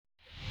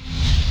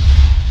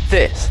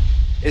This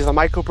is the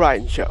Michael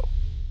Bryan Show.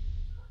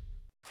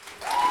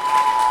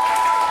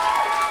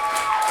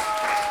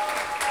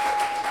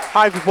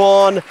 Hi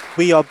everyone,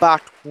 we are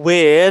back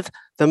with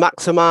the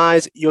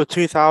Maximize Your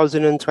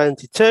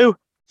 2022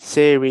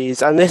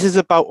 series, and this is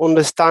about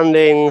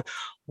understanding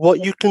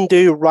what you can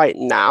do right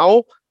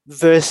now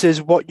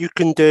versus what you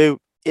can do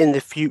in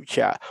the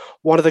future.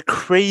 One of the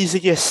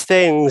craziest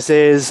things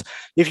is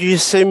if you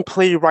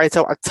simply write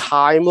out a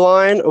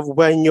timeline of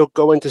when you're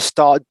going to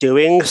start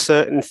doing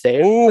certain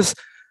things,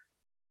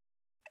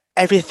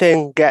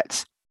 everything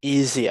gets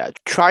easier.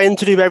 Trying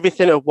to do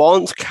everything at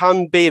once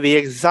can be the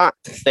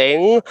exact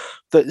thing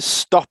that's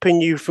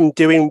stopping you from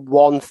doing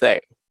one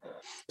thing.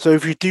 So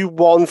if you do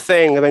one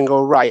thing and then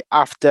go, right,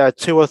 after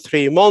 2 or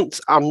 3 months,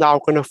 I'm now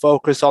going to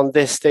focus on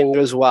this thing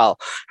as well.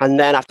 And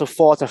then after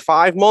 4 to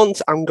 5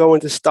 months, I'm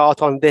going to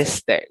start on this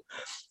thing.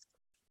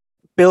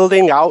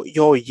 Building out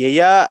your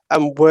year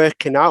and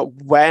working out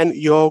when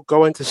you're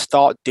going to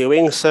start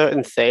doing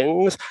certain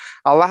things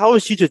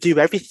allows you to do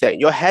everything.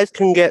 Your head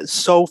can get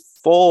so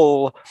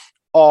full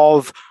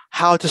of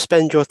how to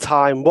spend your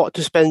time, what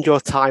to spend your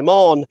time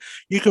on,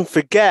 you can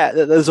forget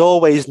that there's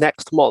always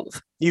next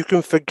month. You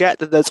can forget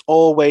that there's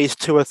always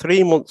 2 or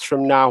 3 months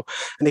from now,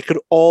 and it can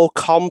all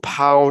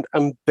compound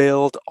and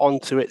build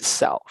onto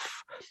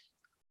itself.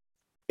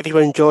 If you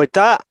enjoyed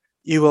that,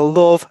 you will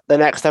love the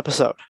next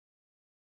episode.